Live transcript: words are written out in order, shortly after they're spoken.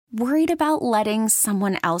Worried about letting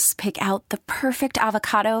someone else pick out the perfect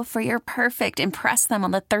avocado for your perfect impress them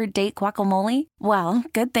on the third date guacamole? Well,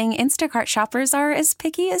 good thing Instacart shoppers are as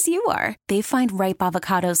picky as you are. They find ripe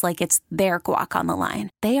avocados like it's their guac on the line.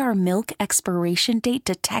 They are milk expiration date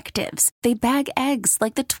detectives. They bag eggs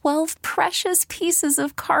like the 12 precious pieces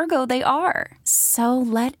of cargo they are. So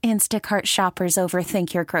let Instacart shoppers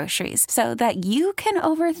overthink your groceries so that you can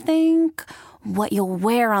overthink what you'll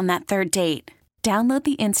wear on that third date. Download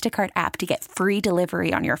the Instacart app to get free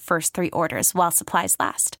delivery on your first 3 orders while supplies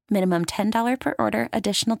last. Minimum $10 per order.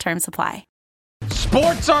 Additional terms apply.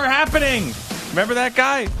 Sports are happening. Remember that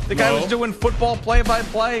guy? The guy was doing football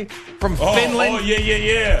play-by-play from Finland. Oh,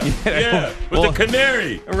 yeah. With the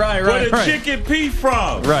canary. Right. Where the chicken pee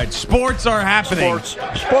from. Right. Sports are happening. Sports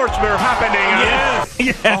are happening.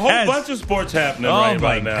 Yes. A whole bunch of sports happening right now.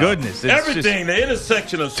 Oh, my goodness. It's everything, the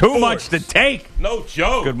intersection of sports. Too much to take. No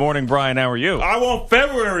joke. Good morning, Brian. How are you? I want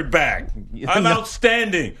February back. I'm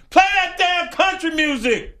outstanding. Play that damn country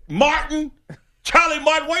music, Martin. Charlie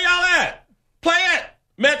Martin, where y'all at? Play it,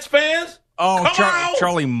 Mets fans. Oh,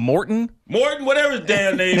 Charlie Morton? Morton, whatever his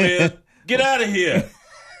damn name is. Get out of here.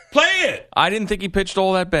 Play it. I didn't think he pitched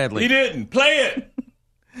all that badly. He didn't. Play it.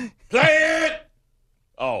 Play it.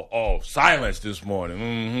 Oh, silence this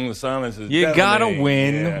morning. Silence is You gotta deafening.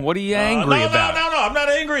 win. Yeah. What are you angry about? No. I'm not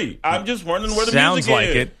angry. I'm just wondering where the Sounds music like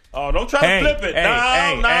is. it. Oh, don't try to flip it.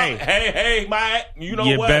 Hey, Mike. You know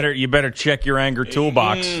what? You better check your anger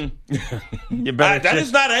toolbox. You better. That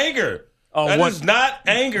is not anger. Oh, that is not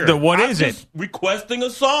anger. What I'm is just it? Requesting a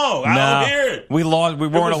song. I don't hear it. We lost. We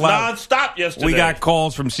weren't allowed. Nonstop yesterday. We got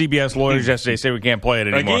calls from CBS lawyers yesterday say we can't play it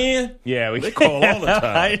anymore. Again? Yeah, They call all the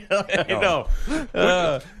time. I know.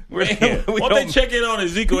 Won't they check in on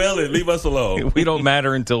Ezekiel Elliott? Leave us alone. We don't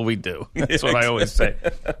matter until we do. That's what I always say.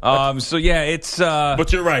 So yeah, it's.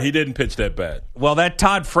 But you're right. He didn't pitch that bad. Well, that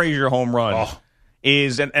Todd Frazier home run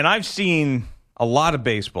is, and I've seen a lot of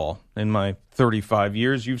baseball in my 35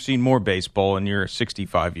 years. You've seen more baseball in your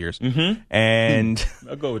 65 years. Mm-hmm. And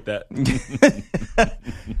I'll go with that.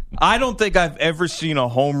 I don't think I've ever seen a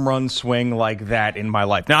home run swing like that in my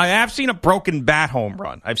life. Now, I have seen a broken bat home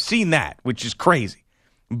run. I've seen that, which is crazy.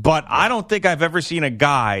 But I don't think I've ever seen a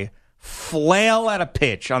guy flail at a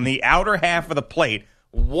pitch on the outer half of the plate,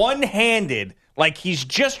 one-handed, like he's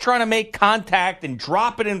just trying to make contact and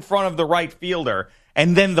drop it in front of the right fielder,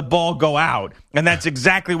 and then the ball go out. And that's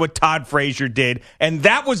exactly what Todd Frazier did. And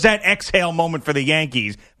that was that exhale moment for the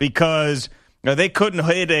Yankees because they couldn't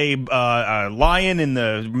hit a lion in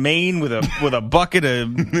the mane with a bucket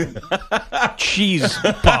of cheese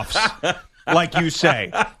puffs, like you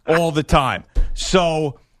say, all the time.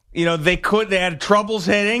 So, they had troubles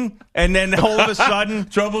hitting, and then all of a sudden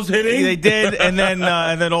troubles hitting. They did, and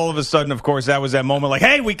then all of a sudden, of course, that was that moment. Like,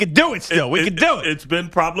 hey, we could do it. Still, we could do it. It's been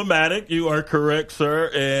problematic. You are correct,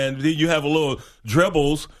 sir. And you have a little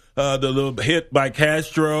dribbles, the little hit by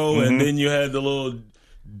Castro, and then you had the little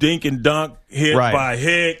dink and dunk hit by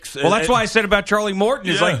Hicks. Well, that's why I said about Charlie Morton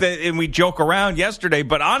is and we joke around yesterday,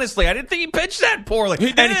 but honestly, I didn't think he pitched that poorly.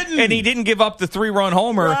 He didn't. And he didn't give up the 3-run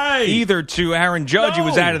homer either to Aaron Judge. He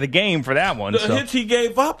was out of the game for that one. The hits he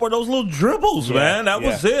gave up were those little dribbles, man. That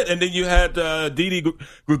was it. And then you had Didi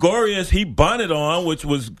Gregorius. He bunted on, which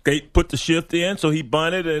was they put the shift in, so he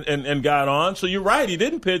bunted and got on. So you're right. He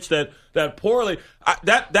didn't pitch that poorly.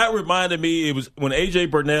 That reminded me, it was when A.J.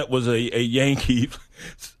 Burnett was a Yankee.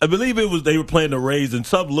 I believe they were playing the Rays, and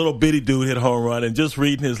some little bitty dude hit a home run, and just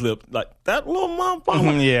reading his lip, like, that little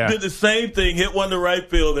motherfucker did the same thing, hit one to right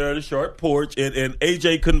field there at a short porch, and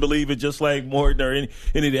A.J. couldn't believe it, just like Morton or any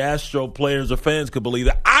of the Astro players or fans could believe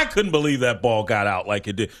that. I couldn't believe that ball got out like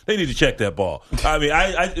it did. They need to check that ball. I mean,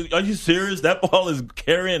 are you serious? That ball is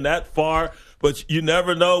carrying that far? But you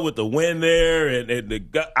never know with the wind there,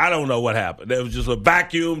 and I don't know what happened. There was just a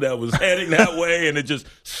vacuum that was heading that way, and it just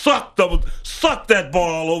sucked that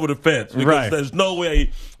ball over the fence. Because there's no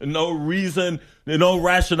way, no reason, no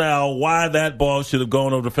rationale why that ball should have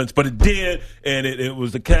gone over the fence. But it did, and it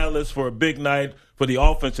was the catalyst for a big night for the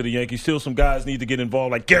offense of the Yankees. Still some guys need to get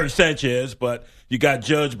involved, like Gary Sanchez, but you got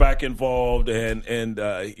Judge back involved, and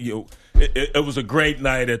it was a great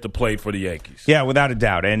night at the plate for the Yankees. Yeah, without a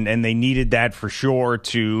doubt. And they needed that for sure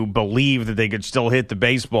to believe that they could still hit the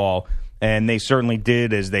baseball. And they certainly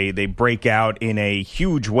did as they break out in a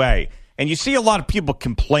huge way. And you see a lot of people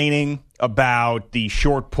complaining about the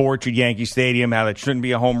short porch at Yankee Stadium, how that shouldn't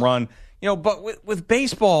be a home run. But with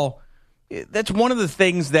baseball, that's one of the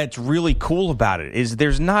things that's really cool about it is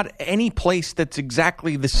there's not any place that's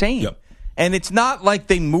exactly the same. Yep. And it's not like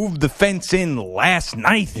they moved the fence in last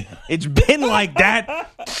night. It's been like that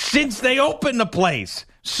since they opened the place.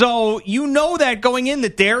 So you know that going in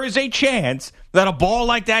that there is a chance that a ball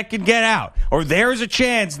like that could get out. Or there is a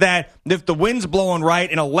chance that if the wind's blowing right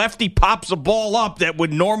and a lefty pops a ball up that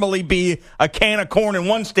would normally be a can of corn in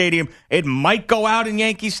one stadium, it might go out in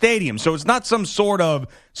Yankee Stadium. So it's not some sort of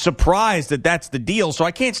surprise that that's the deal. So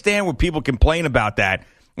I can't stand when people complain about that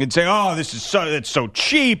and say, oh, it's so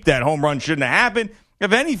cheap, that home run shouldn't have happened.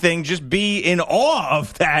 If anything, just be in awe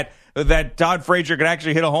of that Todd Frazier could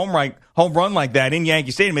actually hit a home run like that in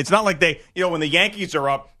Yankee Stadium. It's not like when the Yankees are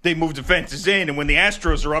up, they move the fences in, and when the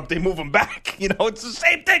Astros are up, they move them back. It's the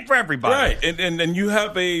same thing for everybody. Right, and you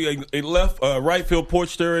have a left right field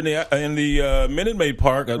porch there in the Minute Maid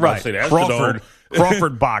Park. I was right, say the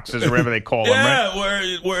Crawford boxes, or whatever they call them. Yeah,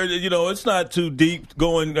 right? where it's not too deep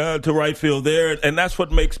going to right field there, and that's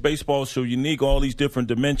what makes baseball so unique. All these different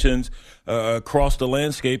dimensions across the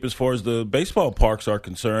landscape as far as the baseball parks are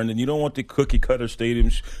concerned, and you don't want the cookie cutter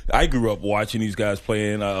stadiums. I grew up watching these guys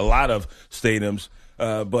play in a lot of stadiums.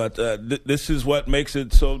 But this is what makes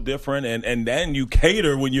it so different, and then you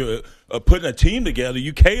cater when you're putting a team together.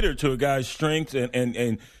 You cater to a guy's strengths,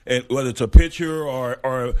 and whether it's a pitcher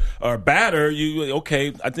or a batter,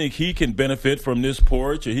 I think he can benefit from this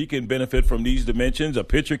porch, or he can benefit from these dimensions. A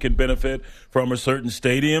pitcher can benefit from a certain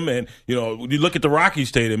stadium, and you look at the Rocky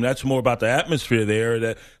Stadium. That's more about the atmosphere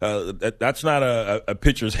there. That's not a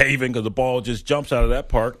pitcher's haven because the ball just jumps out of that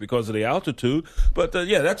park because of the altitude. But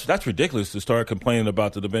that's ridiculous to start complaining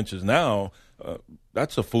about the dimensions now.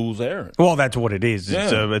 That's a fool's errand. Well, that's what it is.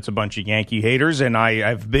 Yeah. It's a bunch of Yankee haters, and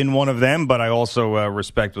I've been one of them, but I also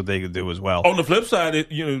respect what they could do as well. On the flip side,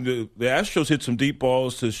 the Astros hit some deep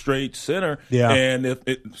balls to straight center, and if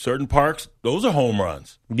certain parks, those are home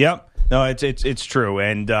runs. Yep. No, it's true,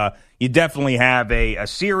 and you definitely have a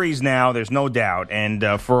series now. There's no doubt,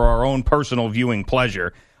 and for our own personal viewing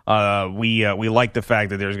pleasure, we like the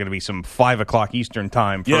fact that there's going to be some 5:00 Eastern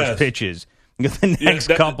time first pitches. The next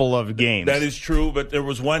couple of games. That is true, but there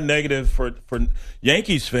was one negative for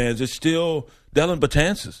Yankees fans. It's still Dellin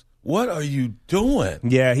Betances. What are you doing?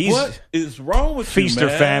 Yeah, what is wrong with feast you, man?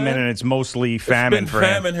 Feast or famine, and it's mostly famine for him.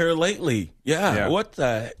 It's been famine here lately. Yeah, what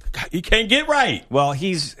the heck? He can't get right. Well,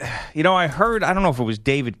 he's, I heard, I don't know if it was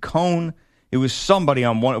David Cohn. It was somebody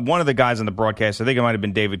on one of the guys on the broadcast. I think it might have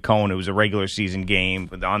been David Cohn. It was a regular season game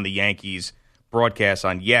on the Yankees broadcast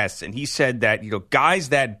on Yes, and he said that, guys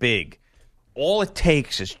that big, all it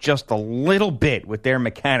takes is just a little bit with their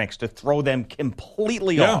mechanics to throw them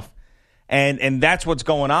completely off. And that's what's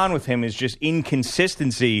going on with him, is just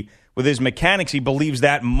inconsistency with his mechanics. He believes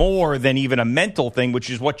that more than even a mental thing, which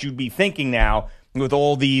is what you'd be thinking now with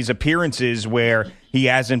all these appearances where he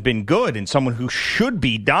hasn't been good and someone who should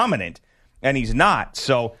be dominant, and he's not.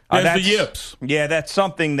 So that's the yips. Yeah, that's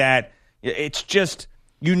something that it's just...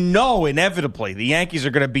 inevitably, the Yankees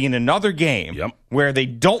are going to be in another game where they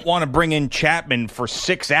don't want to bring in Chapman for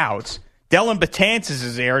 6 outs. Dellin Betances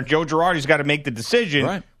is there, and Joe Girardi's got to make the decision.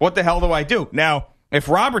 Right. What the hell do I do? Now, if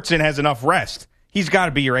Robertson has enough rest, he's got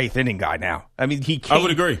to be your 8th inning guy now. I mean, he can't. I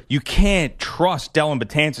would agree. You can't trust Dellin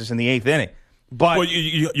Betances in the 8th inning. But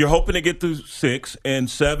you're hoping to get through 6th and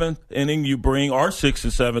 7th inning. You bring our 6th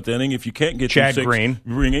and 7th inning. If you can't get Chad through 6th, Green,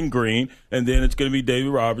 bring in Green, and then it's going to be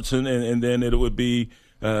David Robertson, and then it would be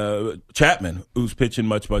Chapman, who's pitching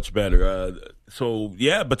much, much better.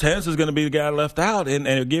 Betances is going to be the guy left out, and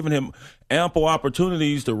they're giving him ample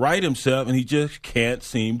opportunities to right himself, and he just can't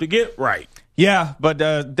seem to get right. Yeah, but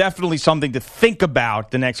definitely something to think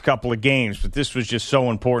about the next couple of games. But this was just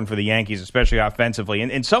so important for the Yankees, especially offensively.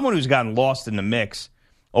 And someone who's gotten lost in the mix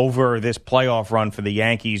over this playoff run for the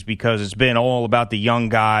Yankees, because it's been all about the young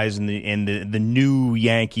guys and the new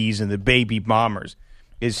Yankees and the baby bombers,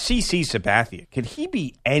 is CC Sabathia. Could he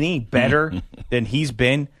be any better than he's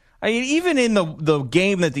been? I mean, even in the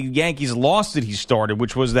game that the Yankees lost that he started,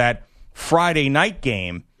 which was that Friday night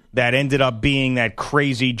game that ended up being that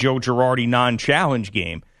crazy Joe Girardi non-challenge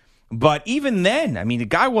game. But even then, I mean, the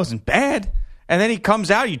guy wasn't bad. And then he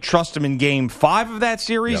comes out, you trust him in game 5 of that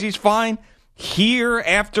series, he's fine. Here,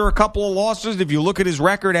 after a couple of losses, if you look at his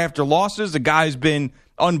record after losses, the guy's been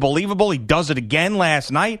unbelievable. He does it again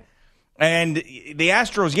last night. And the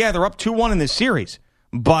Astros, they're up 2-1 in this series.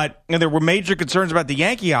 But there were major concerns about the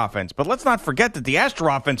Yankee offense. But let's not forget that the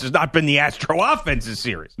Astro offense has not been the Astro offense this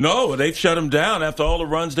series. No, they've shut them down after all the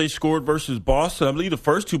runs they scored versus Boston. I believe the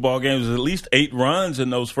first 2 ball games was at least 8 runs in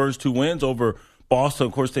those first 2 wins over Boston.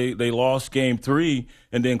 Of course, they lost game 3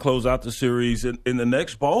 and then close out the series in the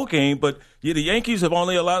next ball game. But the Yankees have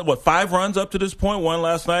only allowed, 5 runs up to this point, 1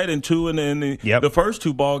 last night and 2 in the first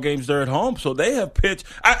 2 ball games there at home. So they have pitched.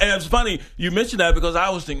 And it's funny you mentioned that, because I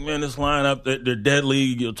was thinking, man, this lineup, they're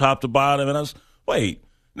deadly, top to bottom. And I was, wait,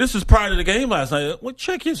 This is prior to the game last night. Well,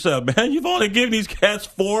 check yourself, man. You've only given these cats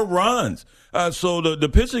 4 runs. So the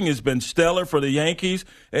pitching has been stellar for the Yankees,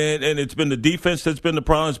 and it's been the defense that's been the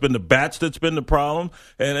problem. It's been the bats that's been the problem.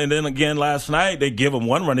 And then again last night, they give him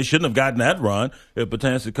 1 run. They shouldn't have gotten that run if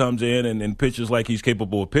Betances comes in and pitches like he's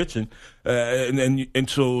capable of pitching. And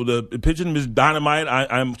so the pitching is dynamite.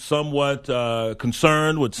 I'm somewhat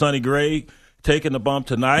concerned with Sonny Gray taking the bump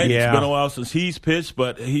tonight. Yeah. It's been a while since he's pitched,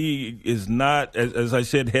 but he is not, as I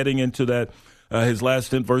said, heading into that his last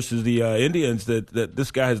stint versus the Indians, that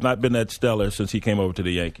this guy has not been that stellar since he came over to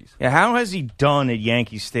the Yankees. Yeah, how has he done at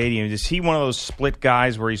Yankee Stadium? Is he one of those split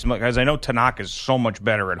guys where he's – because I know Tanaka's so much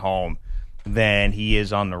better at home than he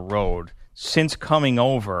is on the road. Since coming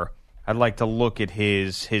over, I'd like to look at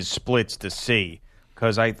his splits to see,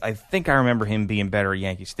 because I think I remember him being better at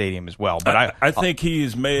Yankee Stadium as well. But I think he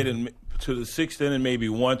has made it to the 6th inning maybe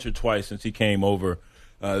once or twice since he came over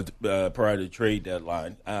prior to the trade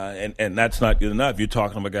deadline, and that's not good enough. You're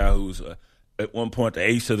talking about a guy who's at one point the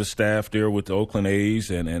ace of the staff there with the Oakland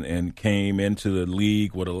A's, and came into the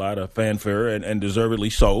league with a lot of fanfare, and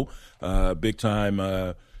deservedly so. Big time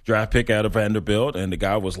draft pick out of Vanderbilt, and the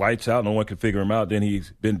guy was lights out. No one could figure him out. Then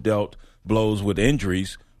he's been dealt blows with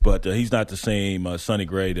injuries, but he's not the same Sonny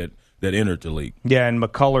Gray that entered the league. Yeah, and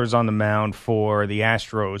McCullers on the mound for the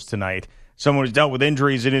Astros tonight. Someone who's dealt with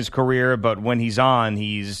injuries in his career, but when he's on,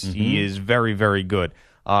 he is very, very good.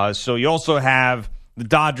 So you also have the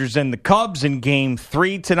Dodgers and the Cubs in Game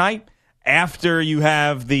 3 tonight. After you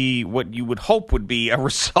have what you would hope would be a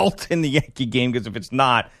result in the Yankee game, because if it's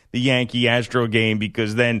not the Yankee-Astro game,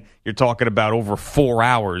 because then you're talking about over 4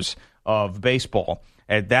 hours of baseball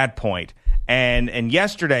at that point. And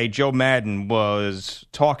yesterday, Joe Madden was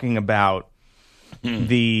talking about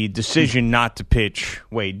the decision not to pitch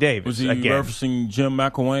Wade Davis. Was he again referencing Jim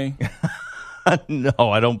McElwain? No,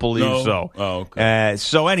 I don't believe so. Oh, okay.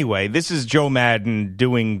 So anyway, this is Joe Madden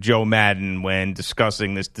doing Joe Madden when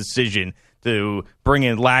discussing this decision to bring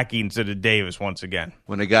in Lackey instead of Davis once again.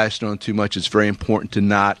 When a guy's thrown too much, it's very important to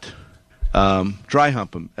not dry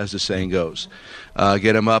hump him, as the saying goes.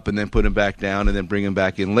 Get him up and then put him back down and then bring him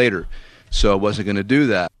back in later. So I wasn't going to do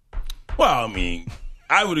that. Well, I mean,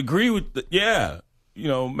 I would agree with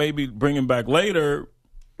maybe bring him back later.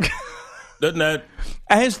 Doesn't that,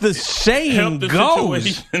 as the saying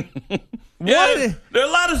goes? Yeah, there are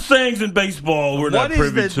a lot of sayings in baseball we're not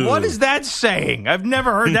privy to. What is that saying? I've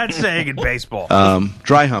never heard that saying in baseball.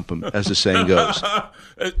 Dry hump him, as the saying goes.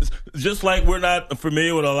 Just like we're not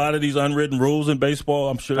familiar with a lot of these unwritten rules in baseball,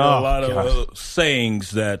 I'm sure there are a lot of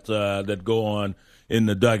sayings that go on in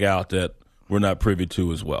the dugout that we're not privy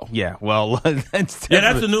to as well. Yeah, well, that's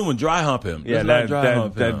a new one. Dry hump him. Yeah,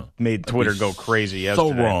 that made Twitter go crazy yesterday.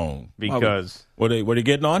 So wrong because were they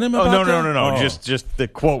getting on him? Oh about no. that? Just the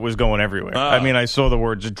quote was going everywhere. I mean, I saw the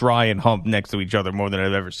words "dry" and "hump" next to each other more than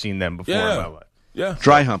I've ever seen them before in my life. Yeah,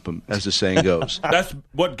 dry hump him, as the saying goes. That's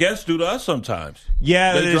what guests do to us sometimes.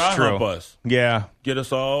 Yeah, they that is dry true. hump us. Yeah, get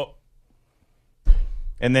us all.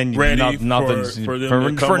 And then ready nothing's for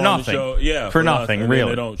them to come on nothing. The show. Yeah, for nothing.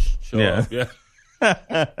 Really, they don't show up. Yeah.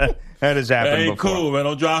 That has happened hey, before. Cool, man.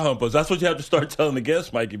 Don't dry hump us. That's what you have to start telling the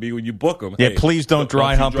guests, Mikey B, when you book them. Yeah, hey, please don't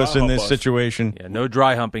dry hump us in this situation. Yeah, no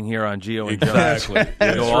dry humping here on Gio and exactly.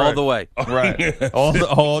 Jones. Go all the way. Right. All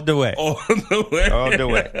the way. All the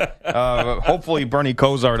way. Hopefully Bernie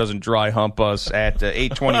Kosar doesn't dry hump us at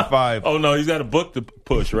 8:25. Oh, no, he's got a book to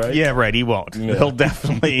push, right? Yeah, right. He won't. Yeah. He'll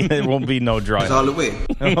definitely, there won't be no dry hump. All the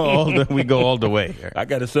way. We go all the way here. I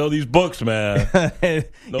got to sell these books, man.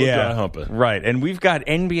 No dry humping. Right. And we've got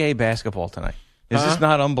NBA basketball tonight. Is this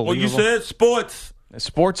not unbelievable? Well, you said sports.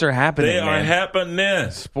 Sports are happening. They are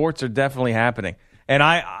happening. Sports are definitely happening. And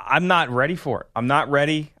I'm not ready for it. I'm not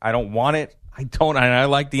ready. I don't want it. I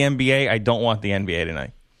like the NBA. I don't want the NBA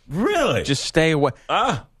tonight. Really? Just stay away.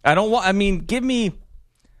 I don't want, give me,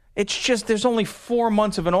 it's just there's only 4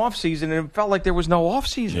 months of an off season, and it felt like there was no off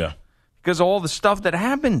season. Yeah. Because of all the stuff that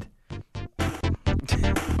happened.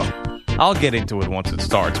 I'll get into it once it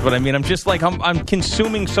starts, but I'm just like, I'm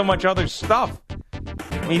consuming so much other stuff.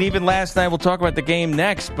 Even last night, we'll talk about the game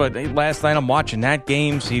next, but last night I'm watching that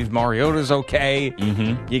game, see if Mariota's okay.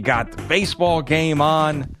 Mm-hmm. You got the baseball game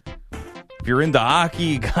on. If you're into hockey,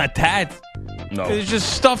 you got that. No. There's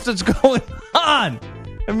just stuff that's going on.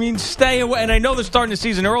 Stay away. And I know they're starting the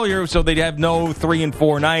season earlier, so they'd have no 3 and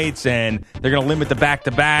 4 nights, and they're going to limit the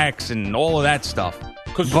back-to-backs and all of that stuff.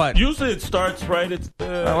 Because usually it starts it's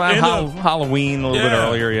Halloween a little bit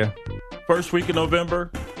earlier, yeah. First week of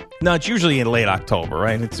November. No, it's usually in late October,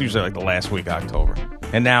 right? It's usually like the last week of October.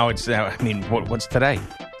 And now it's, what's today?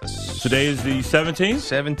 Today is the 17th?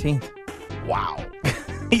 17th. Wow.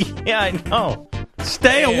 Yeah, I know.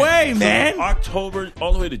 Stay away, man. October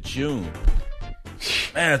all the way to June.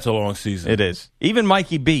 Man, that's a long season. It is. Even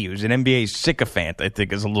Mikey B, who's an NBA sycophant, I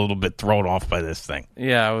think is a little bit thrown off by this thing.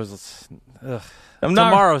 Yeah, I was.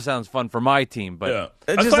 Tomorrow sounds fun for my team, but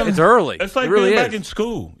it's early. It's like really being back in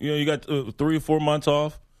school. You got 3 or 4 months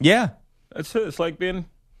off. Yeah. That's it. It's like being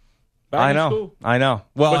back in school. I know.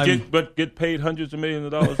 Well, but get paid hundreds of millions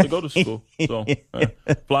of dollars to go to school. So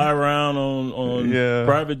fly around on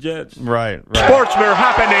private jets. Right. Sports are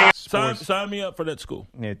happening. Sign me up for that school.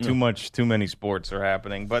 Yeah, too many sports are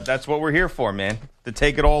happening. But that's what we're here for, man. To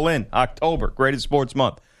take it all in. October, greatest sports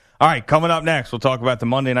month. All right, coming up next, we'll talk about the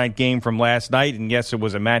Monday night game from last night. And yes, it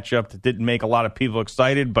was a matchup that didn't make a lot of people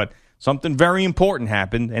excited, but something very important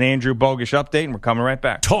happened. An Andrew Bogish update, and we're coming right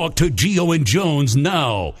back. Talk to Gio and Jones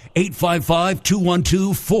now.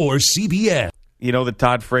 855-212-4CBS. You know that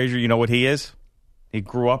Todd Frazier, you know what he is? He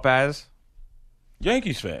grew up as?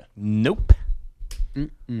 Yankees fan. Nope.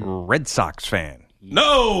 Red Sox fan.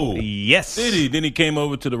 No. Yes. Did he? Then he came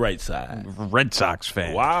over to the right side. Red Sox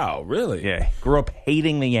fan. Wow, really? Yeah. Grew up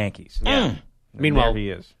hating the Yankees. Yeah. Meanwhile, there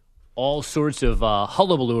he is. All sorts of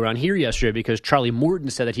hullabaloo around here yesterday because Charlie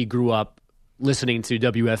Morton said that he grew up listening to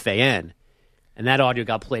WFAN. And that audio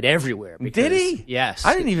got played everywhere. Because, did he? Yes.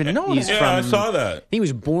 I didn't even know that. I saw that. He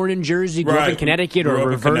was born in Jersey, grew up in Connecticut, or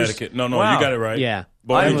reverse. No, Wow. You got it right. Yeah.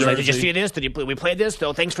 Born in Like, did you Jersey. see this? We played this,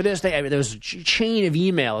 though. Thanks for this. There was a chain of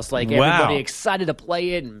emails, like everybody excited to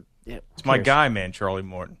play it. And, It's my guy, man, Charlie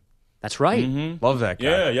Morton. That's right. Mm-hmm. Love that guy.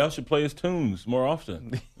 Yeah, y'all should play his tunes more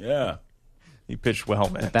often. Yeah. He pitched well,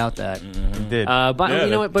 man. About that. He did. But you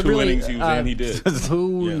know what? But 2 really, innings he was in, he did.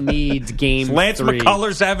 who needs game Lance 3?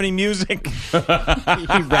 McCullers have any music?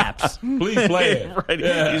 He raps. Please play it. Right.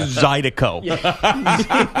 Yeah. He's Zydeco.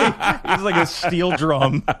 He's like a steel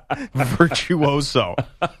drum virtuoso.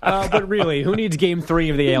 But really, who needs game 3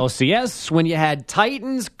 of the ALCS when you had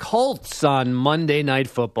Titans Colts on Monday Night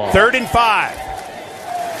Football? 3rd and 5.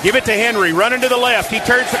 Give it to Henry, running to the left. He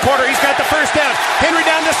turns the corner. He's got the first down. Henry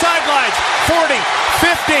down the sidelines. 40,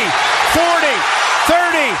 50, 40,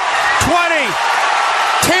 30, 20,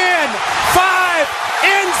 10, 5,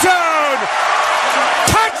 end zone.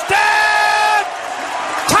 Touchdown!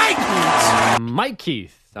 Titans! Mike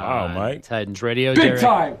Keith. Wow, Mike. Titans Radio. Big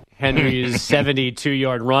time. Henry's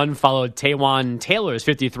 72-yard run followed Taywan Taylor's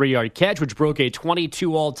 53-yard catch, which broke a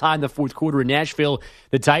 22 all-time the fourth quarter in Nashville.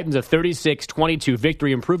 The Titans a 36-22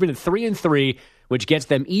 victory, improving to 3-3, which gets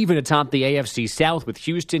them even atop the AFC South with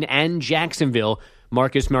Houston and Jacksonville.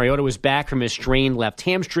 Marcus Mariota was back from his strained left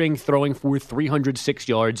hamstring, throwing for 306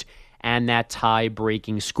 yards and that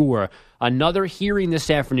tie-breaking score. Another hearing this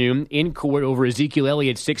afternoon in court over Ezekiel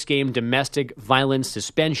Elliott's 6-game domestic violence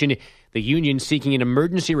suspension. The union seeking an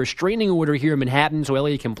emergency restraining order here in Manhattan so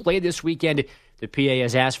Elliott can play this weekend. The PA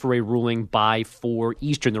has asked for a ruling by 4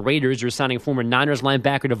 Eastern. The Raiders are signing former Niners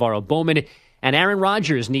linebacker Navarro Bowman. And Aaron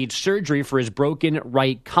Rodgers needs surgery for his broken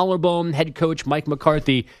right collarbone. Head coach Mike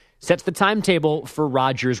McCarthy sets the timetable for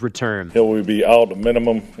Rodgers' return. He'll be out a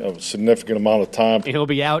minimum of a significant amount of time. He'll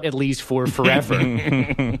be out at least for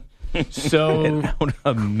forever. So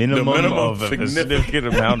a minimum of a significant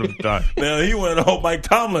amount of time. Now, he went all Mike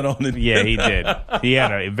Tomlin on it. Yeah, he did. He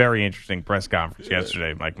had a very interesting press conference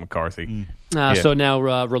yesterday, Mike McCarthy. So now,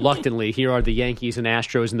 reluctantly, here are the Yankees and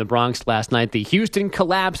Astros in the Bronx last night. The Houston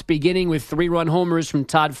collapse beginning with 3-run homers from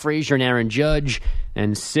Todd Frazier and Aaron Judge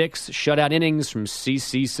and 6 shutout innings from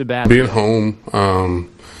CC Sabathia. Being home,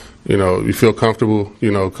 you feel comfortable,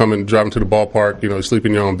 driving to the ballpark, sleep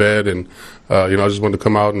in your own bed. And, I just wanted to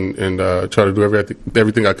come out and try to do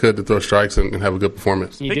everything I could to throw strikes and have a good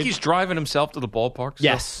performance. You think he's driving himself to the ballpark? So?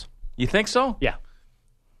 Yes. You think so? Yeah.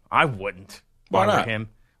 I wouldn't. Why not? Him.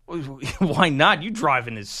 Why not? You drive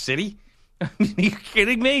in this city. Are you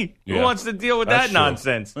kidding me? Yeah. Who wants to deal with That's that true.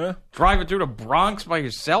 nonsense? Yeah. Driving through the Bronx by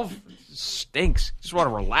yourself stinks. Just want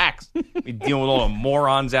to relax. Be dealing with all the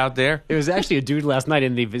morons out there. There was actually a dude last night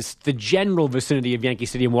in the general vicinity of Yankee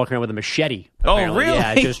Stadium walking around with a machete. Oh, apparently. really? Yeah,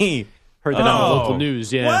 I just heard that on the local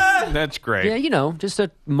news. Yeah. What? That's great. Yeah, just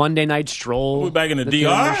a Monday night stroll. We're back in the with a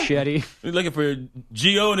DR? machete. You looking for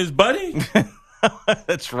Gio and his buddy?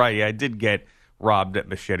 That's right. Yeah, I did get robbed at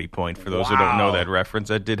Machete Point. For those who don't know that reference,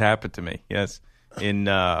 that did happen to me. Yes, in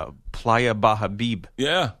Playa Bahabib.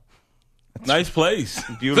 Yeah. Nice place.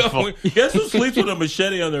 Beautiful. Guess who sleeps with a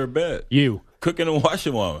machete on their bed? You. Cooking and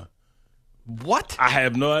washing woman. What? I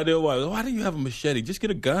have no idea why. Why do you have a machete? Just get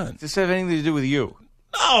a gun. Does this have anything to do with you?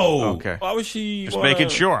 No. Okay. Why would she Just wanna making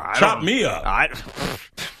sure. Chop me up.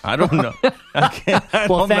 I don't know.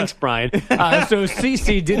 Well, thanks, Brian. So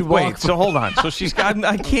CeCe did walk. Wait, so hold on. So she's got.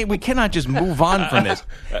 We cannot just move on from this.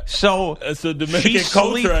 So it's a Dominican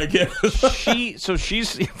culture, I guess.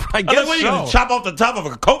 She's. I guess what are you going to chop off the top of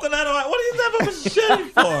a coconut? What do you have a machete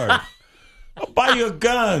for? I'll buy you a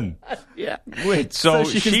gun. Yeah. Wait. So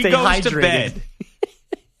she goes hydrated. to bed.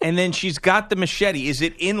 And then she's got the machete. Is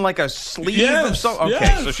it in like a sleeve? Yes,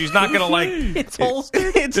 okay, so she's not going to like... It's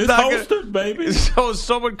holstered? It's not holstered, baby. So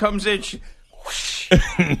someone comes in... She's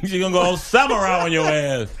going to go all samurai on your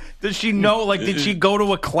ass. Does she know? Like, did she go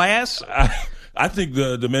to a class? I think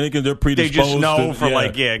the Dominicans, they're predisposed. They just know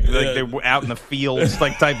like they were out in the fields,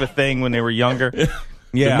 like type of thing when they were younger.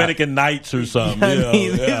 Yeah. Dominican Nights or something. I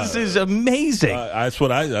mean, this is amazing. That's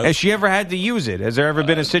what Has she ever had to use it? Has there ever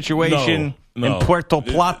been a situation in Puerto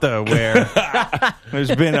Plata where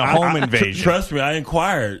there's been a home invasion? Trust me, I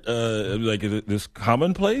inquired. Like, is this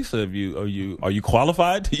commonplace? Are you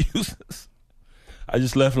qualified to use this? I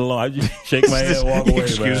just left it alone. I just shake my head and walk away.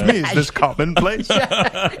 Excuse me, is this commonplace?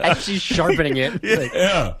 As she's sharpening it.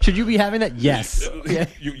 Like, should you be having that? Yes.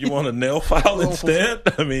 You want a nail file instead?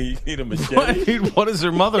 I mean, you need a machete. What does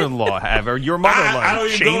her mother-in-law have? Or your mother-in-law? I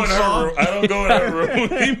don't even go in her room. I don't go in her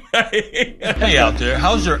room. Hey, out there,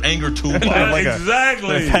 how's your anger toolbox?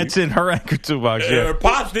 Exactly. That's in her anger toolbox. Yeah. Her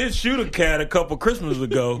pops did shoot a cat a couple Christmases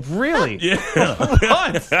ago. Really? Yeah.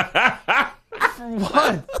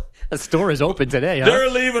 What? The store is open today, huh? They're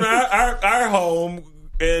leaving our home,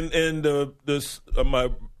 and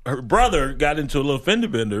her brother got into a little fender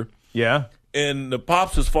bender. Yeah. And the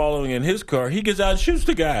pops is following in his car. He gets out and shoots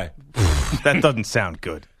the guy. That doesn't sound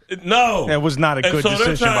good. No. That was not a good decision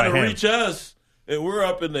by him. So they're trying to reach us, and we're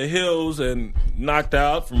up in the hills and knocked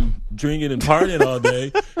out from drinking and partying all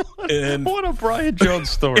day. And what a Brian Jones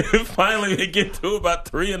story. And finally, we get to about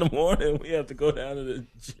 3 a.m. We have to go down to the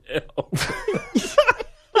jail.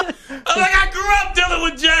 I grew up dealing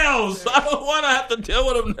with jails. I don't want to have to deal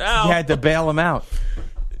with them now. You had to bail them out.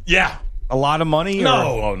 Yeah. A lot of money?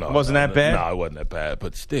 No. Wasn't that bad? No, it wasn't that bad.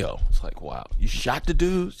 But still, it's like, wow. You shot the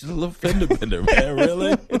dude? Just a little fender bender, man.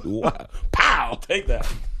 Really? Wow. Pow! Take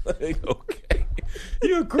that. Okay.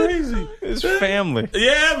 You're crazy. His family.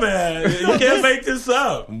 Yeah, man. You can't make this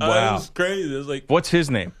up. Wow. It's crazy. It's like, what's his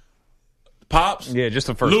name? Pops? Yeah, just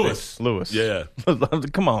the first name. Lewis. Yeah.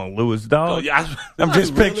 Come on, Lewis, dog. Oh, yeah, I'm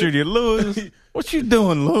just picturing you, Lewis. What you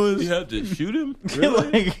doing, Lewis? You have to shoot him?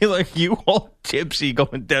 Really? You're like you all tipsy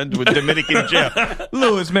going down to a Dominican jail.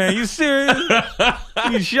 Lewis, man, you serious?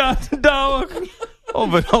 You shot the dog?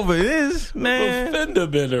 Over this, man. Fender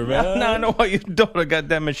bender, man. Now I know why your daughter got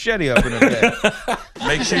that machete up in her bed.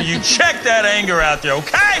 Make sure you check that anger out there,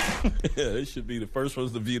 okay? Yeah, they should be the first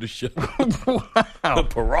ones to view the show. Wow. The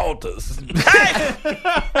Peraltas.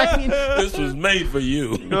 I mean, this was made for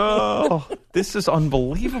you. Oh, this is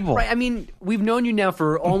unbelievable. Right. I mean, we've known you now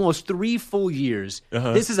for almost 3 full years.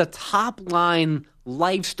 Uh-huh. This is a top-line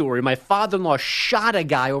life story. My father-in-law shot a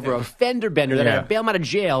guy over a fender bender that had to bail him out of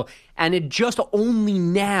jail, and it just only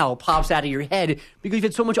now pops out of your head because you've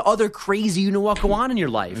had so much other crazy go on in your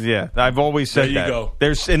life. Yeah, I've always said there you that. Go.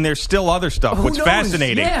 There's still other stuff. Who What's knows?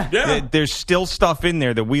 fascinating, Yeah. There's still stuff in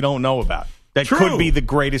there that we don't know about. That True. could be the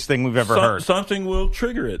greatest thing we've ever heard. Something will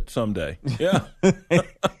trigger it someday. Yeah.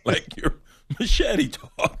 Like your machete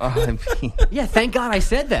talk. Yeah, thank God I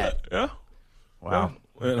said that. Yeah. Wow.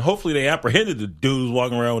 And hopefully they apprehended the dude who's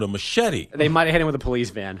walking around with a machete. They might have hit him with a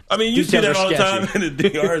police van. I mean, you see that all the sketchy. time in the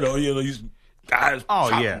DR, though. You know, these guys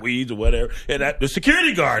chopping weeds or whatever. And the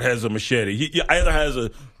security guard has a machete. He either has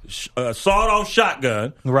a sawed-off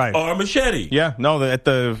shotgun or a machete. Yeah, no, at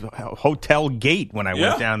the hotel gate when I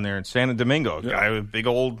went down there in Santo Domingo, a guy with a big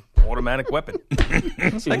old automatic weapon.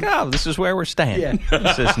 It's like, this is where we're staying. Yeah.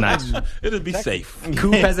 This is nice. It'll be safe.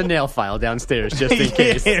 Coop has a nail file downstairs just in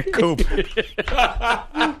case. Yeah, Coop.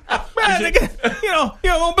 Man,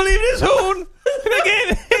 you won't believe this, Hoon.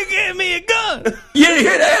 They gave me a gun. You didn't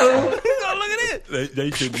hear that, Hoon? Oh, look at it.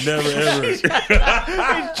 They should never, ever. He's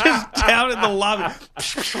just down in the lobby.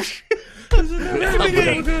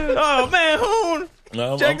 Oh, man, Hoon.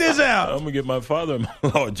 Check this out. I'm going to get my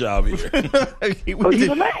father-in-law a job here. He's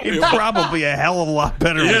probably a hell of a lot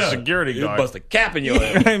better than a security guard. He'll bust a cap in your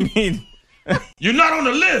head. I mean... You're not on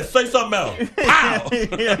the list. Say something else. Pow! You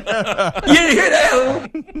didn't hear that,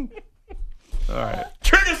 Hoon? All right.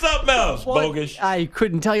 Trigger something else, bogus. I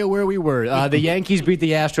couldn't tell you where we were. The Yankees beat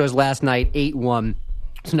the Astros last night 8-1.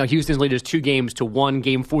 So now Houston's lead is 2-1.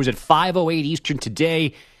 Game 4 is at 5:08 Eastern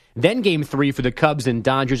today. Then Game 3 for the Cubs and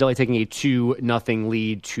Dodgers. LA taking a 2-0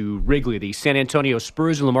 lead to Wrigley. The San Antonio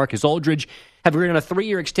Spurs and LaMarcus Aldridge have agreed on a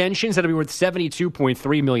 3-year extension that'll be worth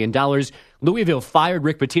 $72.3 million. Louisville fired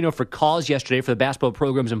Rick Pitino for cause yesterday for the basketball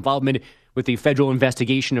program's involvement with the federal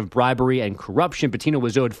investigation of bribery and corruption. Pitino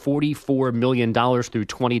was owed $44 million through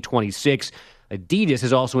 2026. Adidas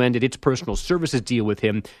has also ended its personal services deal with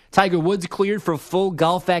him. Tiger Woods cleared for full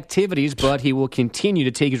golf activities, but he will continue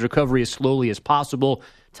to take his recovery as slowly as possible.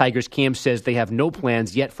 Tiger's camp says they have no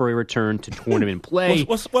plans yet for a return to tournament play.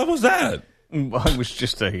 What was that? It was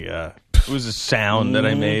just it was a sound that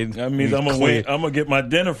I made. That means I'm gonna get my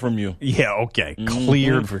dinner from you. Yeah, okay.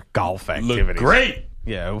 Cleared for golf activities. Looked great.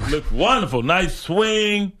 Yeah, looked wonderful. Nice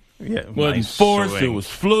swing. Yeah, wasn't nice forced. swing. It was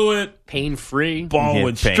fluid. Pain-free. Ball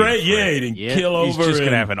went straight. Yeah, he didn't kill over. He's just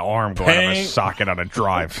going to have an arm going out of a socket on a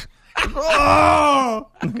drive. Oh!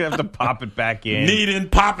 I'm going to have to pop it back in. Knee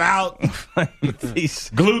didn't pop out.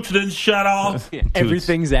 Glutes didn't shut off. Yeah,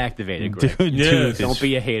 everything's activated, Greg. Yes. Don't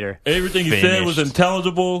be a hater. Everything he said was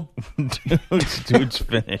intelligible. Dude's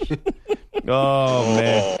finished. Oh,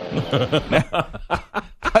 man.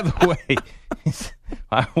 By the way,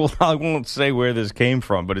 I won't say where this came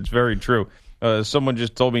from, but it's very true. Someone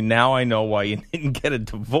just told me, now I know why you didn't get a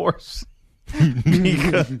divorce.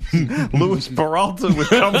 Because Luis Peralta would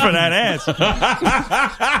come for that ass.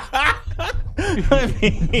 I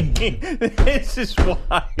mean, this is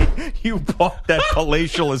why you bought that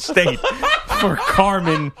palatial estate for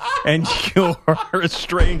Carmen and your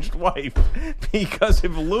estranged wife. Because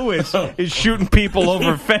if Luis is shooting people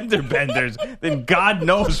over fender benders, then God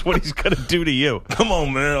knows what he's going to do to you. Come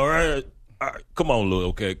on, man. All right. Come on, Louis.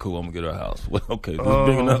 Okay, cool. I'm going to get our house. Okay, this is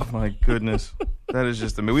big enough. Oh, my goodness. That is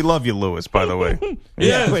just we love you, Louis, by the way.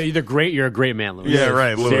 Yeah. You're a great man, Louis. Yeah,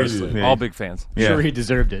 right, Louis. Seriously. Yeah. All big fans. Yeah. Sure he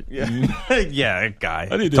deserved it. Yeah, yeah, that guy.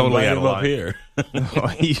 I need to totally invite out him of up line.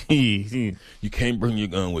 here. You can't bring your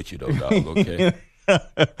gun with you, though, dog, okay?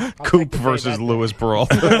 Coop versus Luis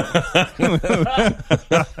Peralta.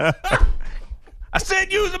 I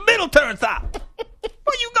said use the middle turnstile.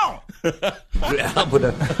 Where you going?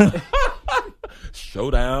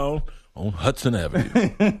 Showdown on Hudson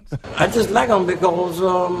Avenue. I just like them because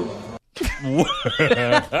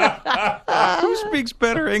who speaks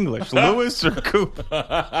better English, Luis or Coop?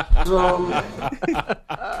 Are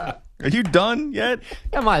you done yet?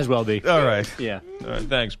 I might as well be. All right. Yeah. All right,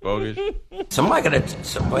 thanks, Bogus. somebody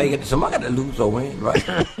gotta lose or win,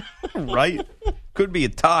 right? Right? Could be a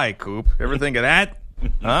tie, Coop. Ever think of that?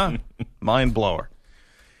 Huh? Mind blower.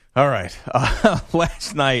 All right.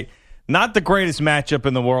 Last night, not the greatest matchup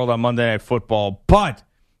in the world on Monday Night Football, but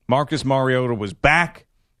Marcus Mariota was back,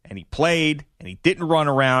 and he played, and he didn't run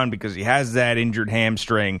around because he has that injured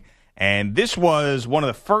hamstring. And this was one of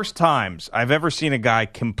the first times I've ever seen a guy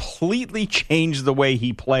completely change the way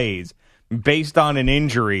he plays based on an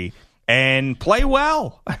injury and play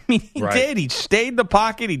well. I mean, he did. He stayed in the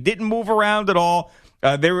pocket. He didn't move around at all.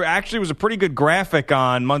 There actually was a pretty good graphic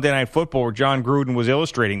on Monday Night Football where John Gruden was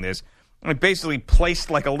illustrating this. It basically placed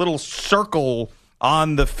like a little circle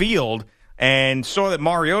on the field and saw that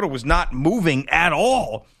Mariota was not moving at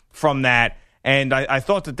all from that. And I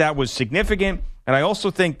thought that was significant. And I also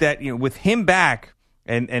think that with him back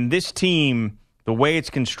and this team, the way it's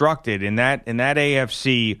constructed in that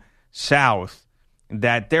AFC South,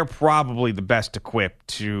 that they're probably the best equipped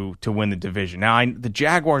to win the division. Now, the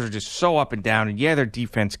Jaguars are just so up and down, and their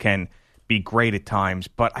defense can be great at times,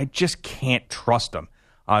 but I just can't trust them.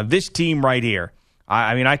 This team right here,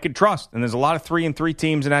 I could trust, and there's a lot of 3-3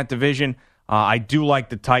 teams in that division. I do like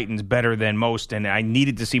the Titans better than most, and I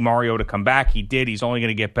needed to see Mariota come back. He did. He's only going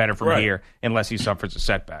to get better from here unless he suffers a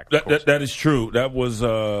setback. That is true. That was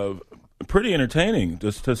pretty entertaining,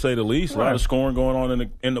 just to say the least. A lot of scoring going on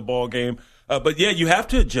in the ball game. But, yeah, you have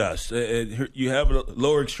to adjust. You have a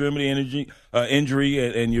lower extremity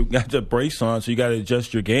injury, and you got the brace on, so you got to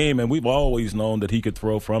adjust your game. And we've always known that he could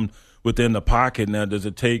throw from within the pocket. Now, does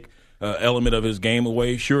it take element of his game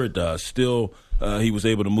away? Sure it does. Still, he was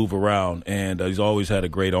able to move around, and he's always had a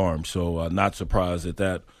great arm. So not surprised at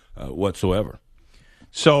that whatsoever.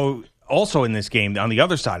 So also in this game, on the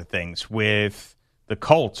other side of things, with the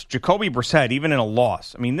Colts, Jacoby Brissett, even in a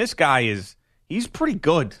loss, this guy he's pretty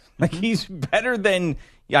good. Like, he's better than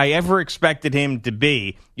I ever expected him to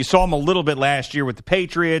be. You saw him a little bit last year with the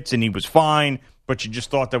Patriots, and he was fine, but you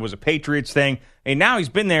just thought that was a Patriots thing. And now he's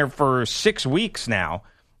been there for 6 weeks now,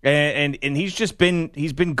 and he's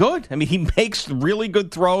been good. He makes really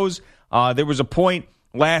good throws. There was a point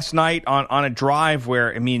last night on a drive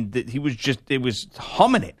where it was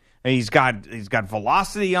humming it. And he's got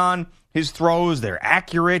velocity on his throws. They're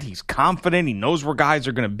accurate. He's confident. He knows where guys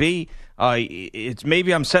are going to be. It's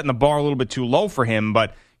maybe I'm setting the bar a little bit too low for him,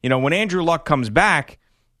 but when Andrew Luck comes back,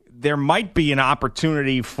 there might be an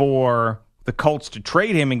opportunity for the Colts to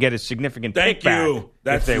trade him and get a significant pick back. Thank you.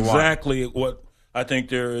 That's if they exactly what I think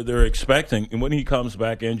they're expecting. And when he comes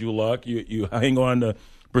back, Andrew Luck, you hang on to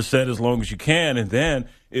Brissett as long as you can, and then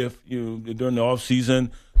if during the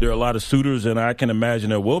offseason there are a lot of suitors, and I can imagine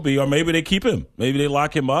there will be, or maybe they keep him. Maybe they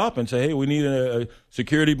lock him up and say, hey, we need a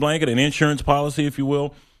security blanket, an insurance policy, if you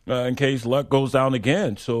will, in case Luck goes down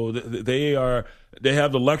again. So they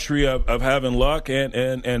have the luxury of having Luck and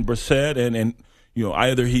Brissett, and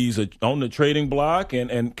either he's on the trading block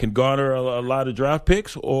and can garner a lot of draft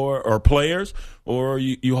picks or players, or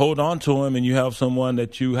you hold on to him and you have someone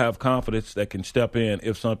that you have confidence that can step in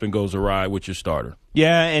if something goes awry with your starter.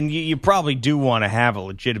 Yeah, and you probably do want to have a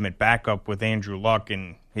legitimate backup with Andrew Luck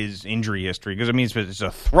and his injury history, because, it's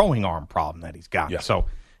a throwing arm problem that he's got. Yeah. So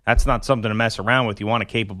that's not something to mess around with. You want a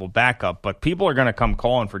capable backup, but people are going to come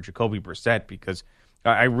calling for Jacoby Brissett because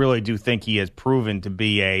I really do think he has proven to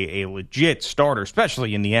be a legit starter,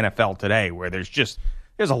 especially in the NFL today, where there's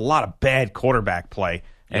a lot of bad quarterback play,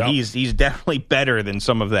 and he's definitely better than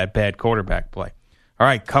some of that bad quarterback play. All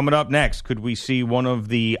right, coming up next, could we see one of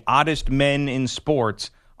the oddest men in sports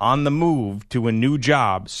on the move to a new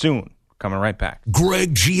job soon? Coming right back.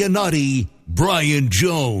 Greg Giannotti, Brian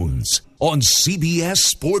Jones on CBS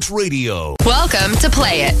Sports Radio. Welcome to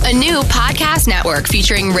Play It, a new podcast network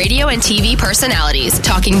featuring radio and TV personalities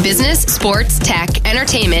talking business, sports, tech,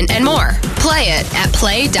 entertainment, and more. Play it at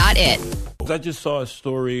play.it. I just saw a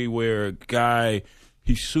story where a guy,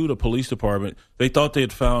 he sued a police department. They thought they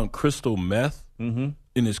had found crystal meth in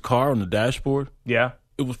his car on the dashboard. Yeah.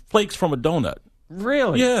 It was flakes from a donut.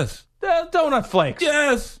 Really? Yes. Donut flakes?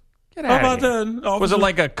 Yes. Get How out about of here. that? Officer? Was it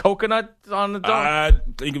like a coconut on the donut? I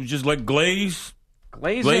think it was just like glazed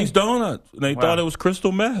donuts. And they thought it was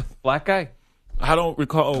crystal meth. Black guy? I don't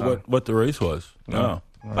recall what the race was. No.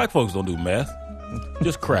 Black folks don't do meth.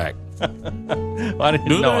 Just crack. I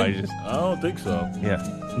didn't know. I don't think so. Yeah.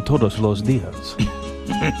 Todos los días.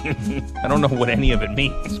 I don't know what any of it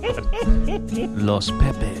means, but Los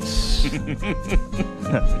Pepes.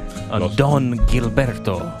 Don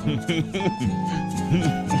Gilberto.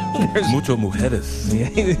 Mucho mujeres.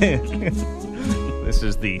 This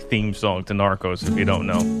is the theme song to Narcos, if you don't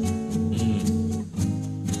know.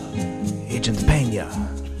 Agent Peña.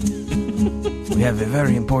 We have a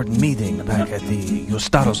very important meeting back at the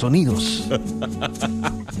Estados Unidos.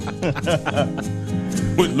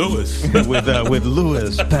 With Luis. with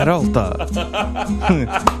Luis Peralta.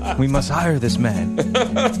 We must hire this man.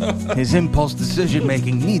 His impulse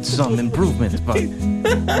decision-making needs some improvement, but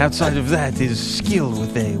outside of that, his skill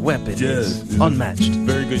with a weapon is unmatched.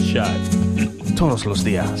 Very good shot. Todos los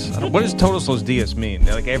días. What does todos los días mean?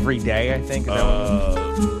 Like every day, I think? Is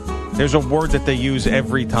that there's a word that they use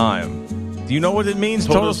every time. Do you know what it means?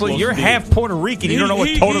 Todos los You're half Puerto Rican. You don't know what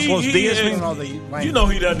todos los días means? You know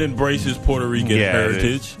he doesn't embrace his Puerto Rican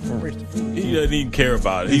heritage. He doesn't even care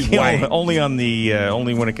about it. He's white. Only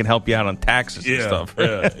when it can help you out on taxes and stuff.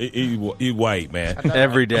 Yeah. He's white, man.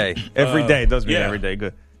 Every day. Every day. It does mean every day.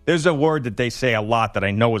 Good. There's a word that they say a lot that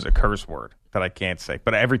I know is a curse word that I can't say.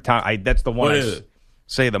 But every time, that's the one I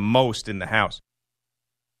say the most in the house.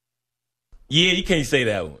 Yeah, you can't say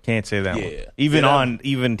that one. Can't say that one.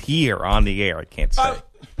 Even here on the air, I can't say.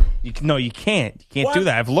 You can't. You can't do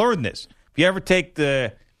that. I've learned this. If you ever take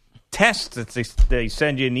the test that they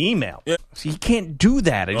send you an email, so you can't do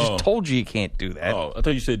that. I just told you can't do that. Oh, I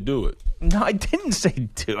thought you said do it. No, I didn't say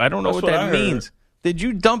do. I don't know what that means. Did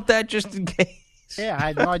you dump that just in case? Yeah, I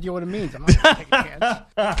had no idea what it means. I'm not going to take a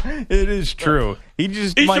chance. It is true. He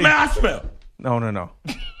just Eat some ass smell. No.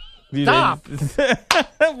 Stop.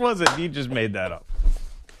 That wasn't. You just made that up.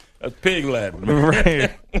 That's pig Latin.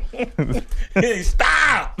 Right. Hey,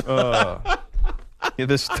 stop.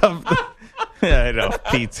 The stuff. I know.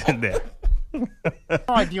 Pete's in there. No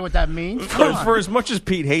idea what that means. For as much as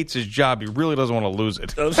Pete hates his job, he really doesn't want to lose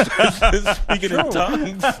it. Speaking in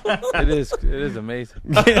tongues. It is amazing.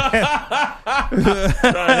 I'm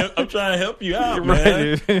trying to help you out,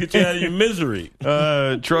 man. Get you out of your misery.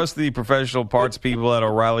 Trust the professional parts people at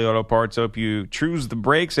O'Reilly Auto Parts. Hope you choose the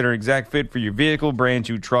brakes that are an exact fit for your vehicle. Brands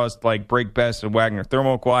you trust like Brake Best and Wagner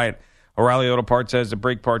Thermo Quiet. O'Reilly Auto Parts has the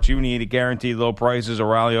brake parts you need at guaranteed low prices.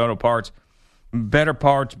 O'Reilly Auto Parts. Better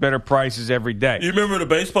parts, better prices every day. You remember the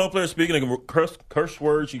baseball player, speaking of curse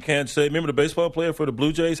words you can't say, remember the baseball player for the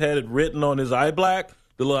Blue Jays had it written on his eye black?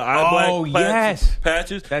 The little eye black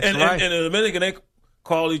patches? That's And right. in the Dominican, they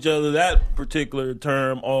call each other that particular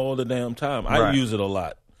term all the damn time. I use it a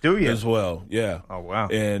lot. Do you? As well, yeah. Oh, wow.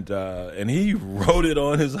 And he wrote it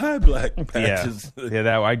on his eye black patches.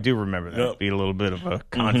 Yeah, I do remember that. Yep. Be a little bit of a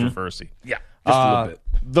controversy. Yeah, just a little bit.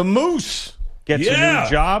 The Moose gets a new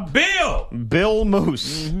job. Bill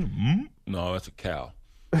Moose. No, that's a cow.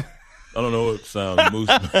 I don't know what sound moose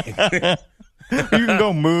makes. You can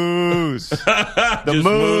go moose. The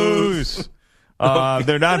moose.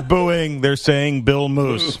 They're not booing. They're saying Bill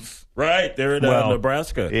Moose. Right. They're in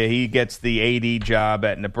Nebraska. Yeah, he gets the AD job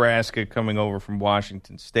at Nebraska coming over from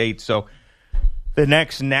Washington State. So the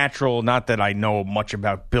next natural, not that I know much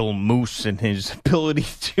about Bill Moose and his ability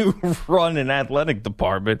to run an athletic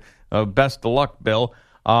department. Best of luck, Bill.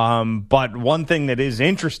 But one thing that is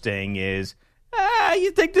interesting is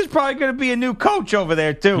you think there's probably going to be a new coach over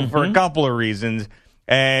there, too, for a couple of reasons.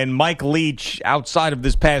 And Mike Leach, outside of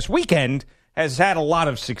this past weekend, has had a lot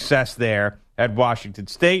of success there at Washington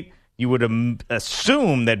State. You would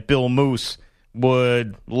assume that Bill Moose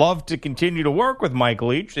would love to continue to work with Mike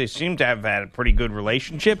Leach. They seem to have had a pretty good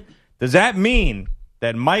relationship. Does that mean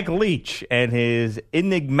that Mike Leach and his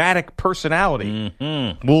enigmatic personality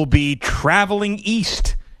will be traveling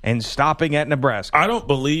east and stopping at Nebraska? I don't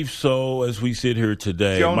believe so as we sit here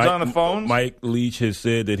today. Jones on the phone? Mike Leach has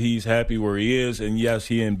said that he's happy where he is, and yes,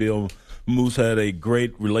 he and Bill Moose had a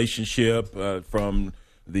great relationship from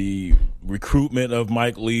the recruitment of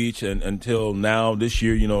Mike Leach and until now this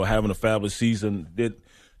year, having a fabulous season. Did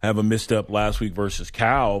have a misstep last week versus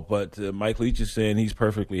Cal, but Mike Leach is saying he's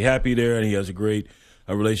perfectly happy there, and he has a great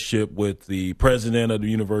relationship with the president of the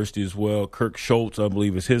university as well. Kirk Schultz, I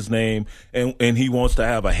believe, is his name, and he wants to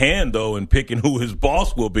have a hand though in picking who his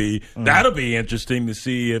boss will be. That'll be interesting to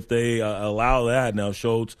see if they allow that. Now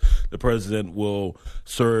Schultz, the president, will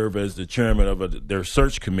serve as the chairman of their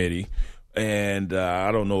search committee, and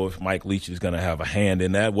I don't know if Mike Leach is going to have a hand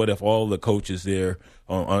in that. What if all the coaches there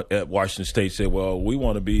at Washington State say, well, we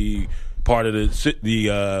want to be part of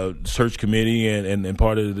the search committee and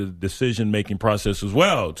part of the decision-making process as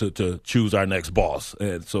well to choose our next boss.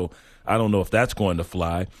 And so I don't know if that's going to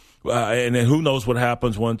fly. And then who knows what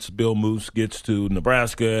happens once Bill Moose gets to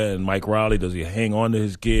Nebraska and Mike Riley. Does he hang on to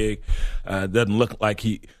his gig? Doesn't look like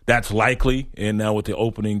that's likely. And now with the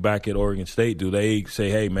opening back at Oregon State, do they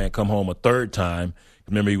say, hey, man, come home a third time?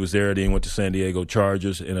 Remember, he was there, then he went to San Diego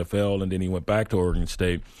Chargers, NFL, and then he went back to Oregon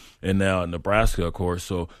State, and now in Nebraska, of course.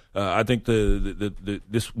 So I think there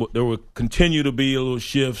will continue to be little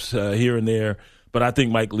shifts here and there, but I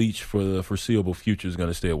think Mike Leach for the foreseeable future is going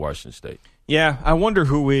to stay at Washington State. Yeah, I wonder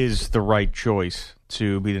who is the right choice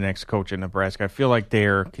to be the next coach at Nebraska. I feel like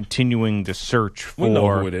they're continuing to search for. We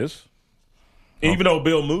know who it is. Even though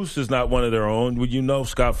Bill Moose is not one of their own,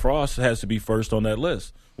 Scott Frost has to be first on that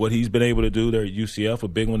list. What he's been able to do there at UCF, a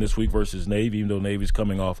big one this week versus Navy, even though Navy's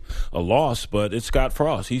coming off a loss. But it's Scott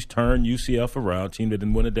Frost. He's turned UCF around, a team that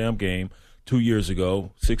didn't win a damn game 2 years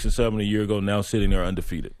ago, 6-7 a year ago, now sitting there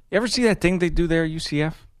undefeated. You ever see that thing they do there at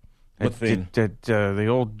UCF? What thing? They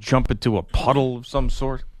all jump into a puddle of some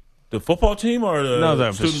sort. The football team or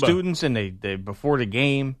the students, and they before the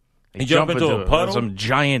game, they jump into a puddle? Some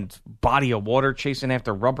giant body of water chasing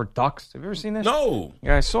after rubber ducks. Have you ever seen this? No.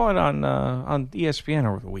 Yeah, I saw it on ESPN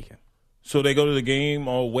over the weekend. So they go to the game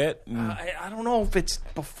all wet? I don't know if it's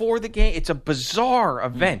before the game. It's a bizarre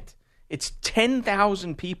event. It's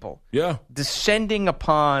 10,000 people descending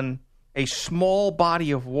upon a small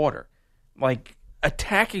body of water, like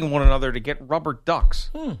attacking one another to get rubber ducks.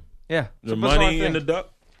 Yeah. The money in the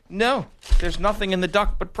duck? No. There's nothing in the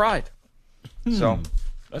duck but pride. So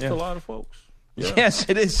that's a lot of folks. Yeah. Yes,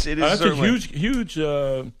 it is. It is. That's a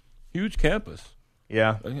huge campus.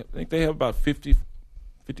 Yeah. I think they have about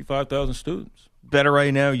 55,000 students. Better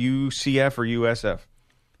right now, UCF or USF?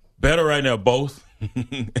 Better right now, both.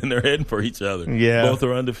 And they're heading for each other. Yeah. Both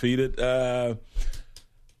are undefeated.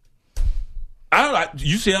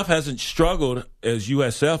 UCF hasn't struggled as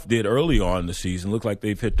USF did early on in the season. Look like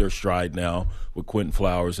they've hit their stride now with Quentin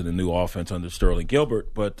Flowers and the new offense under Sterling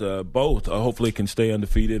Gilbert. But both hopefully can stay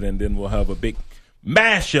undefeated, and then we'll have a big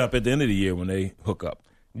mashup at the end of the year when they hook up.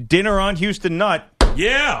 Dinner on Houston Nutt.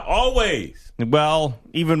 Yeah, always. Well,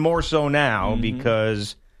 even more so now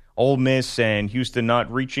because Ole Miss and Houston Nutt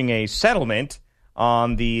reaching a settlement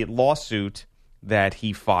on the lawsuit that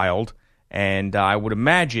he filed. And I would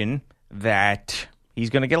imagine that he's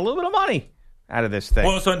going to get a little bit of money out of this thing.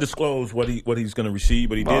 Well, it's undisclosed what he's going to receive,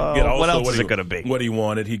 but he did get also what else is it going to be? What he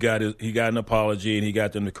wanted. He got an apology, and he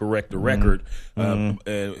got them to correct the record. And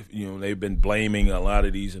they've been blaming a lot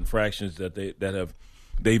of these infractions that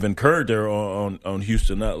they've incurred there on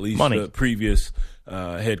Houston. At least money. The previous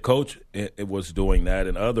head coach it was doing that,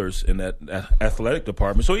 and others in that athletic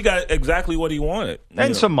department. So he got exactly what he wanted,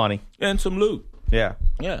 and some money, and some loot. Yeah.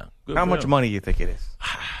 How much money do you think it is?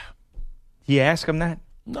 You ask him that?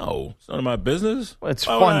 No, it's none of my business. Well, it's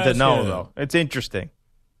fun to know, though. It's interesting.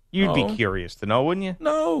 You'd be curious to know, wouldn't you?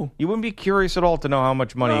 No. You wouldn't be curious at all to know how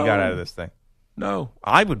much money you got out of this thing. No.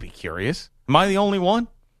 I would be curious. Am I the only one?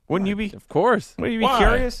 Wouldn't you be? Of course. Would you be Why?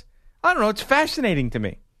 curious? I don't know. It's fascinating to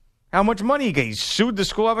me. How much money you got? You sued the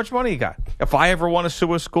school. How much money you got? If I ever want to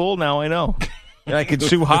sue a school, now I know. And I could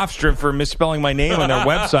sue Hofstra for misspelling my name on their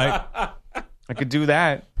website. I could do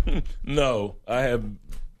that. No, I have.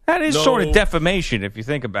 That is no. sort of defamation if you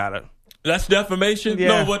think about it. That's defamation? Yeah.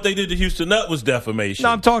 No, what they did to Houston Nutt was defamation. No,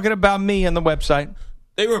 I'm talking about me on the website.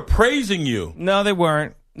 They were praising you. No, they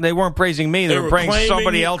weren't. They weren't praising me. They were praising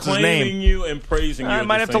somebody else's name. Claiming you and praising you. I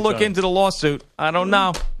might have to look into the lawsuit. I don't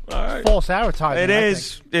know. All right. False advertising. It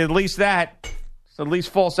is. At least that. It's at least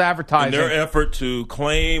false advertising. In their effort to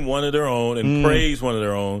claim one of their own and praise one of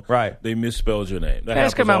their own, right? They misspelled your name. That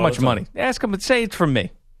Ask him how all much the time. money. Ask him. Say it's from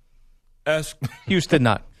me. Ask Houston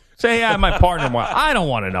Nutt. Say, yeah, my partner. I don't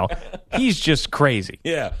want to know. He's just crazy.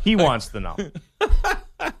 Yeah. He wants to know.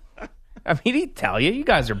 I mean, he'd tell you. You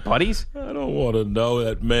guys are buddies. I don't want to know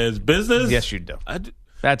that man's business. Yes, you do.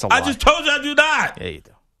 That's a lie. I just told you I do not. Yeah, you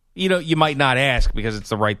do. You know, you might not ask because it's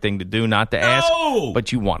the right thing to do not to ask,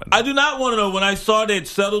 but you want to know. I do not want to know. When I saw they'd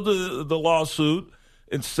settled the lawsuit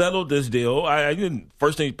and settled this deal, I didn't.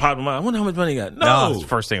 First thing popped in my mind, I wonder how much money he got. No. That's the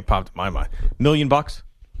first thing that popped in my mind. $1 million?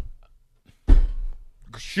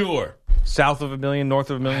 Sure. South of $1 million, north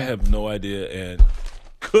of $1 million? I have no idea and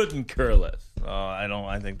couldn't care less.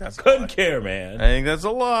 I think that's couldn't care, man. I think that's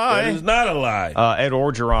a lie. That is not a lie. Ed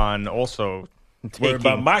Orgeron also Worry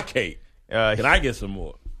about my cake. Can I get some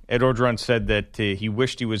more? Ed Orgeron said that he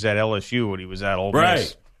wished he was at LSU when he was at Ole Miss.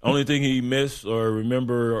 Right. Only thing he missed or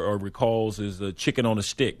remember or recalls is the chicken on a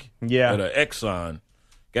stick. Yeah. At an Exxon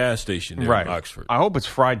gas station there in Oxford. I hope it's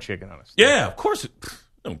fried chicken on a stick. Yeah, of course.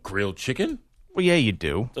 No grilled chicken. Well, yeah, you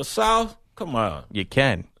do. The South? Come on. You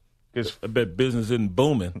can. I bet business isn't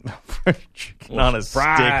booming. Chicken on a stick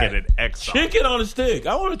at an Exxon. Chicken on a stick.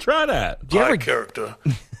 I want to try that. Character.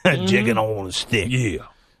 Chicken on a stick. Yeah.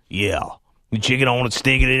 Yeah. Chicken on a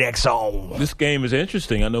stick at an Exxon. This game is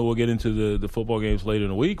interesting. I know we'll get into the football games later in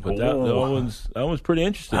the week, but that one's pretty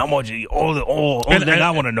interesting. How much? Only thing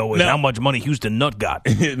I want to know is how much money Houston Nutt got.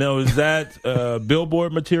 Now, is that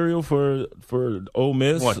billboard material for Ole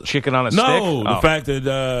Miss? What, chicken on a stick? stick? No, the fact that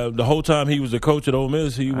the whole time he was the coach at Ole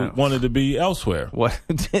Miss, he wanted to be elsewhere. What?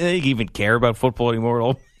 Do they even care about football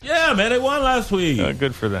anymore? Yeah, man, they won last week.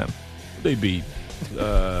 Good for them. They beat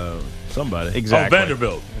somebody. Exactly. Oh,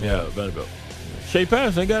 Vanderbilt. Yeah, Vanderbilt. Shea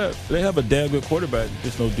Patterson, they have a damn good quarterback,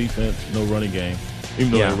 just no defense, no running game,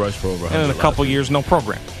 even though they rush for over 100. And in a couple years, no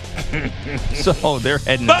program. So they're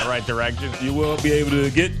heading in the right direction. You will be able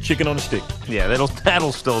to get chicken on a stick. Yeah,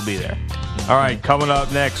 that'll still be there. All right, coming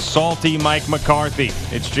up next, salty Mike McCarthy.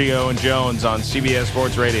 It's Gio and Jones on CBS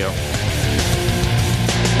Sports Radio.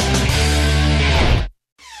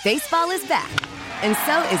 Baseball is back, and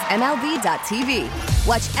so is MLB.tv.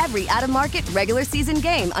 Watch every out-of-market regular season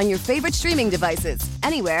game on your favorite streaming devices,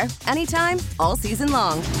 anywhere, anytime, all season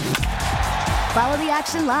long. Follow the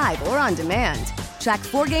action live or on demand. Track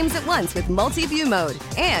 4 games at once with multi-view mode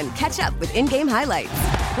and catch up with in-game highlights.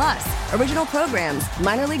 Plus, original programs,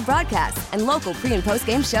 minor league broadcasts, and local pre- and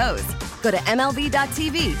post-game shows. Go to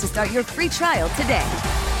MLB.tv to start your free trial today.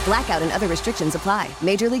 Blackout and other restrictions apply.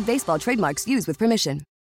 Major League Baseball trademarks used with permission.